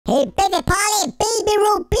Hey, baby Polly, baby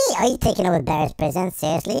Ruby! Are you taking over Barry's prison?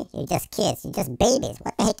 Seriously? You're just kids. You're just babies.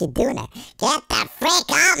 What the heck you doing there? Get the frick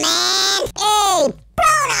out, man! Hey,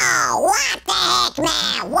 Bruno! What the heck,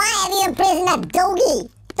 man? Why have you imprisoned a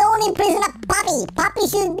doggy? Don't imprison a puppy. Puppy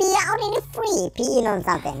should be out in the free. Peeing on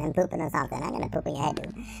something and pooping on something. I'm gonna poop in your head,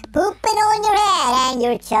 dude. Pooping on your head and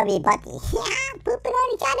your chubby butty. Yeah, pooping on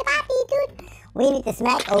your chubby butty, dude. We need to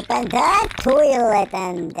smack open the toilet,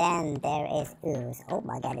 and then there is ooze. Oh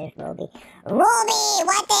my god, there's Roby. Roby,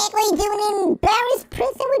 what the heck are you doing in Barry's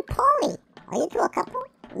prison with Polly? Are you two a couple?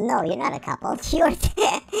 No, you're not a couple. You're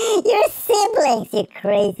siblings, you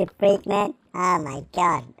crazy freak, man. Oh my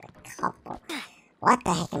god, a couple. What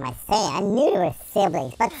the heck am I saying? I knew you were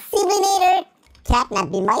siblings, but siblinator can't not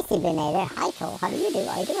be my siblinator. Hi, Cole. How do you do?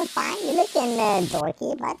 Are you doing fine? You're looking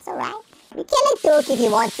dorky, but it's alright. You can look dorky if you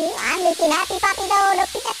want to. I'm looking happy, puppy, though.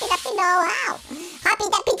 Loopy, dappy, dappy, though. How? Happy,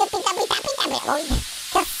 dappy, dappy, dappy, dappy, dappy. Oh,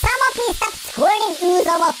 can someone please stop squirting ooze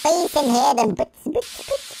on my face and head and boots.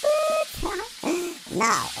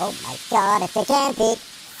 Now, oh my god, if you can't eat,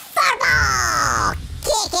 fireball!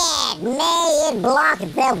 Kick it! May it block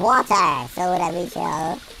the water so that we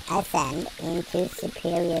shall ascend into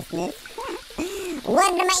superiousness.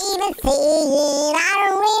 What am I even saying? I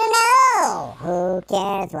don't really know. Who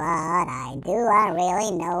cares what I do? I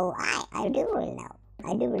really know. I do really know.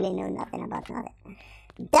 I do really know nothing about nothing.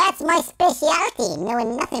 That's my specialty,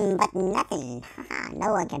 knowing nothing but nothing.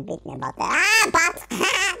 No one can beat me about that. Ah, butt!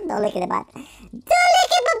 Don't look at the butt. Don't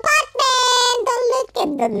look at the butt, man!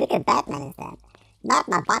 Don't look at Batman instead. Not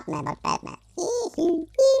my Batman, but Batman. What will you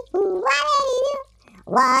do?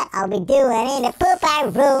 What I'll be doing in the poop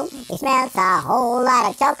room? It smells a whole lot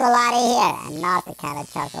of chocolate here, and not the kind of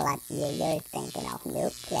chocolate you're thinking of.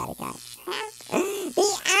 Nope, the other kind. The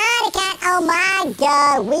other kind. Oh my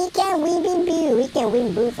God! We can win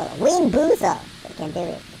boozle. Win boozle. We can do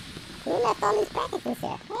it. Who left all these packages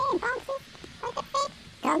here? Hey, bounces. What the heck?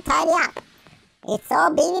 Come tidy up. It's all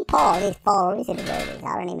baby Paul. He's Paul. Is it the babies?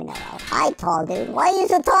 I don't even know. Hi, tall dude. Why are you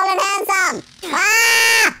so tall and handsome?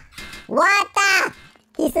 Ah! What the?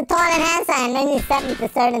 He's so tall and handsome, and then he's set me to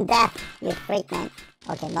certain death. You freak, man.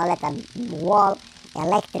 Okay, now let the wall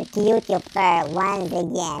electrocute your fur once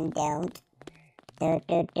again. Don't. Here we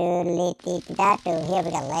go,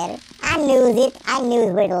 later. I knew it. I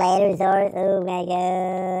knew where the letters are. Oh my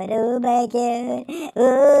god. Oh my god.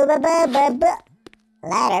 Oh,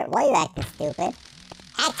 Letter? Why are you acting stupid?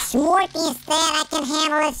 Act smart instead. I can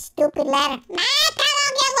handle a stupid letter.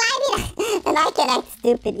 And I can act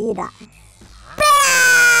stupid either. Bro!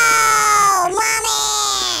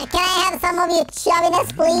 Mommy! Can I have some of your chubbiness,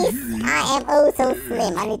 please? I am oh so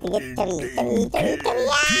slim. I need to get chubby.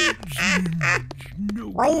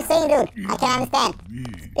 What are you saying, dude? I can't understand.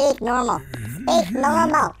 Speak normal.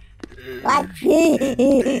 What?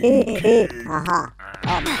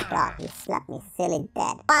 Oh my god, you slapped me silly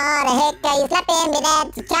dead. What the heck are you slapping me dead?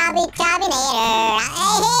 Chubby-nator.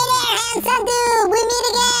 Hey there, handsome dude, we meet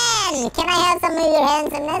again. Can I have some of your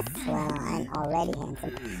handsomeness? Well, I'm already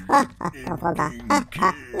handsome. Don't fall down.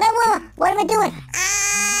 No, what am I doing?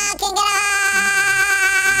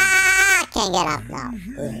 Can't get up now.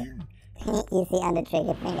 Easy on the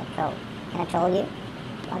trigger finger. Troll. Can I troll you?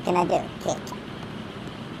 What can I do? Kick.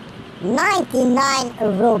 99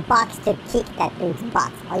 Robux to kick that dude's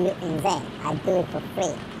butt. Are you insane? I do it for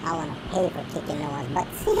free. I want to pay for kicking no one's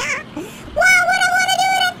butts. Why would I want to do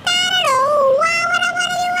it? I don't know. Why would I want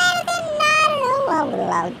to do anything? I don't know. I would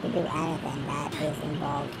allow to do anything that is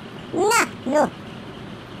involved. No.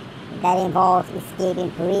 That involves escaping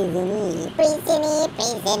prison.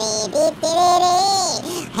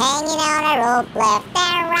 Hanging on a rope, left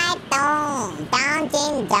and right,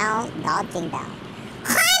 dodging down.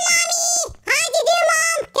 Hi, Mommy! How'd you do,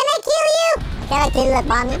 Mom? Can I kill you? Can I kill you, that,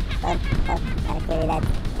 Mommy? Can I kill you, that?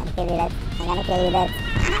 I'm gonna kill you, that.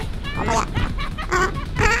 Oh my god.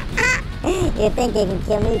 You think you can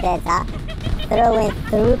kill me, that, huh? Throwing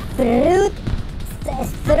fruit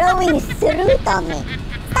on me.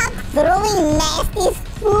 Stop throwing nasty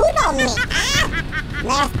food on me.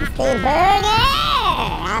 Nasty burger.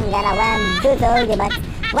 I'm gonna wamboozle you, but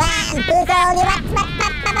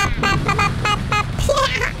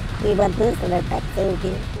we wamboozle her, but so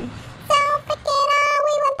do. Don't forget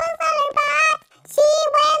we wamboozle her, but she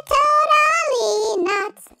went totally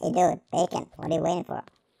nuts. Hey dude, Bacon, what are you waiting for?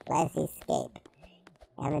 Let's escape.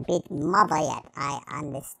 We haven't beat mother yet, I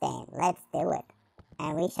understand. Let's do it.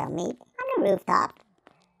 And we shall meet on the rooftop.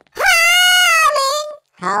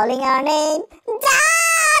 Howling our name.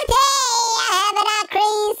 Dogday! Having a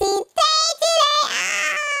crazy day today.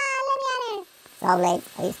 Let me out here. So late.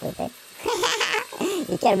 Are you stupid?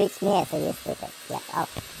 You can't reach me, so you're stupid. Yeah. Oh.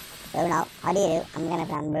 So no, how do you do? I'm gonna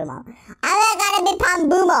become Bruno. I'm gonna become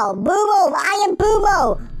Boomo. Boomo, I am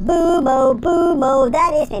Boomo. Boomo,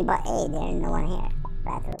 that is me. But hey, there's no one here.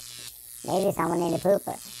 That's maybe someone in the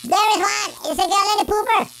pooper. There is one! It's a girl in the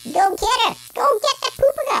pooper! Go get her! Go get that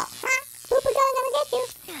pooper girl! Huh? Pooper girl gonna get you!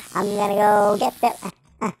 I'm gonna go get the...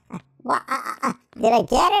 What? Did I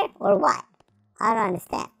get her? Or what? I don't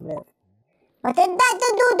understand, dude. What did that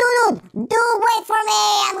dude? Dude, wait for me!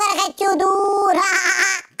 I'm gonna get you, dude!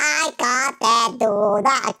 I got that dude!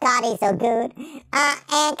 I got it so good!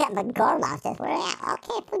 But Gorlock says, where am I?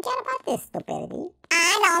 Okay, forget about this stupidity.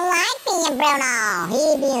 I don't like being Bruno.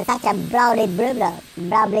 He being such a bubbly blue blow.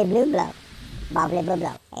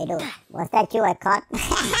 Hey dude, was that you I caught?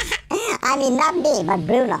 I mean not me, but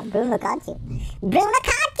Bruno. Bruno caught you. Bruno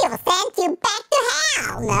caught you, sent you back to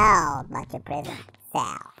hell. No, but to prison.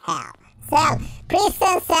 Hell.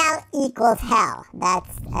 Prison cell equals hell.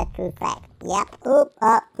 That's a true fact. Yep.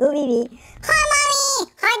 Ooby. Hi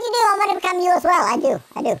mommy! How do you do? I want to become you as well. I do.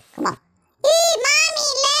 Come on. Hey, mommy,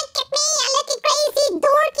 look at me. I look crazy,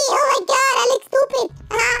 dorky. Oh my god, I look stupid.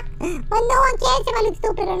 But no one cares if I look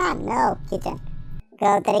stupid or not. No, kitchen.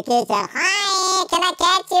 Go to the kitchen. Hi, can I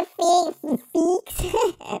catch you freaks?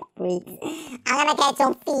 Freaks. I'm gonna catch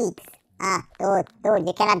some freaks. Dude,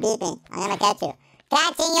 you cannot beat me. I'm gonna catch you.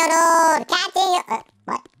 Catching you, dude. Catching you.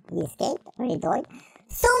 What? He escaped? Or he died?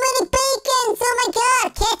 So many bacons! Oh my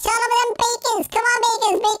god! Catch all of them bacons! Come on,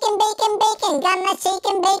 bacons! Bacon! Gonna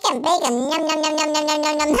shaking bacon! Yum!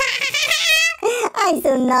 I'm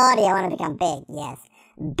so naughty. I want to become big. Yes.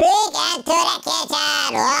 Big into the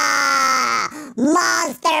kitchen! Whoa!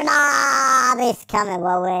 Monster mob is coming.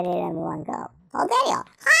 Well, where did everyone go? Oh, there you are.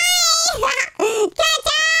 Hi!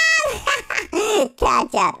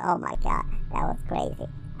 Catch up! Oh my god. That was crazy.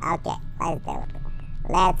 Okay, let's do it.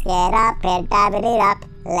 Let's get up and double it up.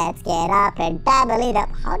 Let's get up and double it up.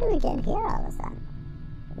 How do we get here all of a sudden?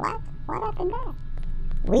 What? What happened there?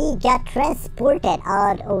 We got transported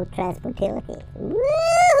out of transportability.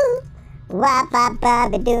 Woo!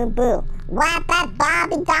 Wap-a-bobby-doo-boo.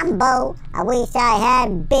 Wap-a-bobby-dumbo. I wish I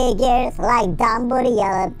had big ears like Dumbo the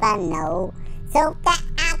elephant. No. So that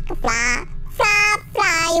I could fly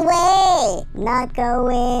away. Not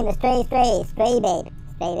going stray baby.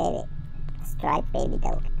 Striped baby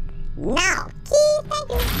dog. Now,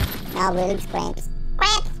 thank you. Now, Williams, Gramps, get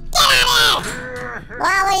out of here!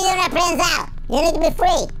 What were you doing, Prince out? You need to be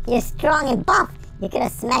free. You're strong and buff. You could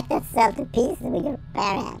have smacked yourself to pieces with your bare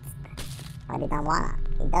hands. But he don't wanna.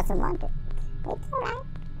 He doesn't want it. It's alright.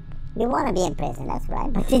 You wanna be in prison, that's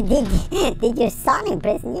right. But did your son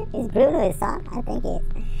imprison you? Is Bruno his son? I think he is.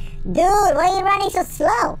 Dude, why are you running so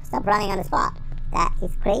slow? Stop running on the spot. That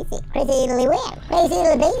is crazy. Crazy little weird. Crazy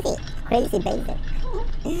little baby. Crazy basic.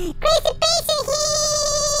 Crazy basic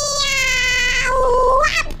here!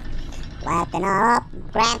 Wrapping up.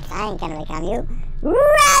 Gramps, I ain't gonna become you. ROBY!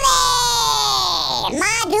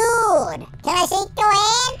 My dude! Can I shake your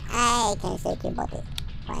hand? I can shake your body.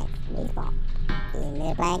 Thanks, baseball. Give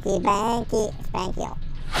me a blanky. Spankyard.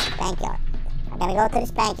 I'm gonna go to the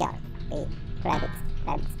spankyard. Rabbits.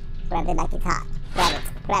 Grab it like it's hot. Grab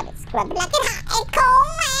it like it's hot and cold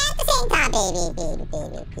at the same time, baby.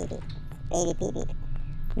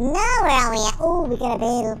 Now where are we at? Oh, we gotta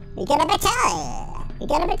battle the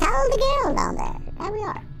girl down there. There we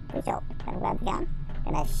are. Pretty sure. Gonna grab the gun.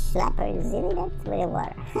 Gonna slap her silly nuts with the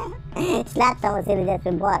water. Slap someone silly nuts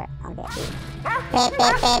with water. Okay.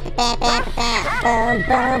 Boom.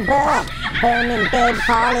 Booming big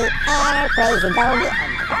Polly and her crazy doggy. Oh my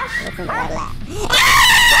gosh, listen to that laugh.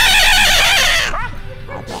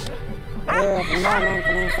 Okay. Good moment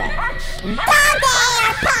to say. Dogday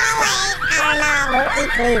or Polly are now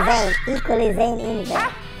equally vain in there.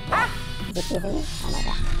 Is it kissing me? Oh my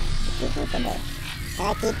god. It's kissing today. Can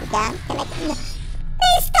I keep it down?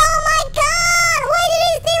 They stole my gun! Why did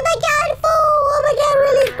they steal my gun for? Oh my god,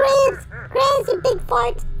 really, Gramps, you big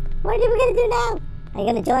fart. What are we gonna do now? Are you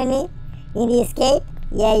gonna join me in the escape?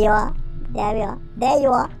 Yeah, you are. There you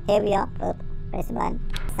are. Here we are. Oop. Press the button.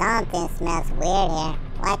 Something smells weird here.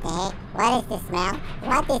 What the heck? What is this smell?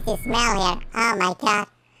 Here? Oh my god.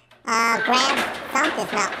 Gramps, something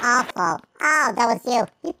smells awful. Oh, that was you.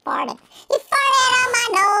 He farted. On my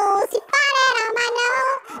nose.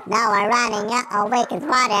 Now I'm running away cause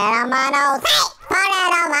farted on my nose. Hey!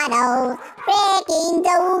 Farted on my nose. Freaking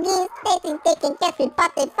doggies. They can catch me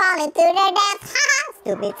but they fall into their dance. Haha!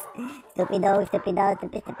 Stupid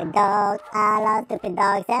dogs. I love stupid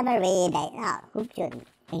dogs every day. Oh, who shouldn't?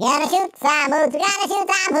 We're gonna shoot some hoops.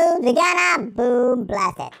 We're gonna boom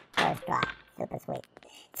blast it. First try. Super sweet.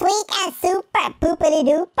 Sweet and super poopity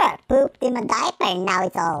duper. Pooped in my diaper. Now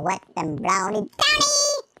it's all wet and browny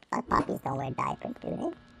downy. But don't wear diapers, do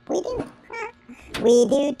they? We do. We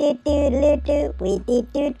do do do do do. We do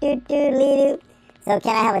do do do do. So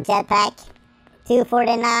can I have a jetpack?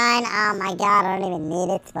 $249. Oh my god, I don't even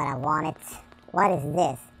need it, but I want it. What is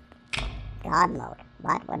this? God mode.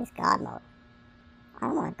 What? What is God mode? I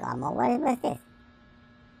don't want God mode. What's this?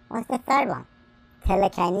 What's the third one?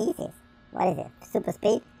 Telekinesis. What is it? Super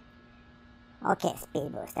speed? Okay,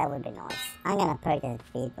 speed boost. That would be nice. I'm gonna purchase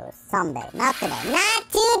speed boost someday. Not today. Not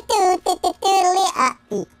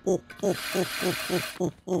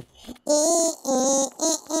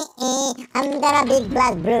I'm gonna big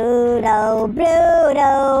blast Bruno.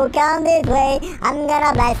 Bruno, come this way. I'm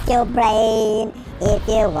gonna blast your brain. If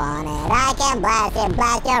you want it, I can blast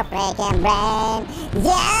your freaking brain.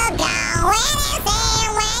 You go when you say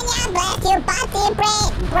when you blast your body brain.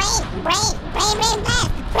 Brain blast. Brain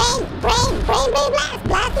blast.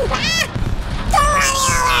 Don't run me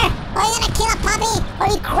over! Are you gonna kill a puppy? Are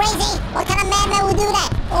you crazy? What kind of madman would do that?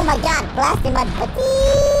 Oh my god, blasting my butty!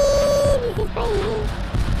 This is crazy.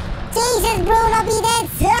 Jesus, Bruno, be dead!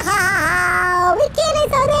 Oh, we killing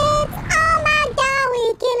so dead! Oh my god,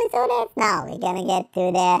 we killing so dead! Now we're gonna get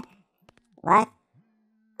to the... What?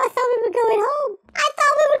 I thought we were going home!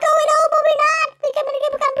 But we're not! We're gonna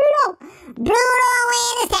become Bruno! Bruno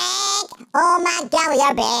in the tank! Oh my god, we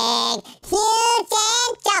are big! Huge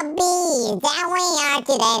and chubby! There we are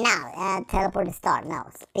today! No, teleport to start. No,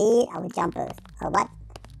 speed, I will jump boost. Oh, what?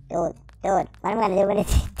 Dude, what am I gonna do with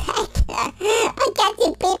this tank? I got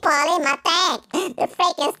you people in my tank! The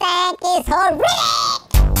freaking tank is horrific!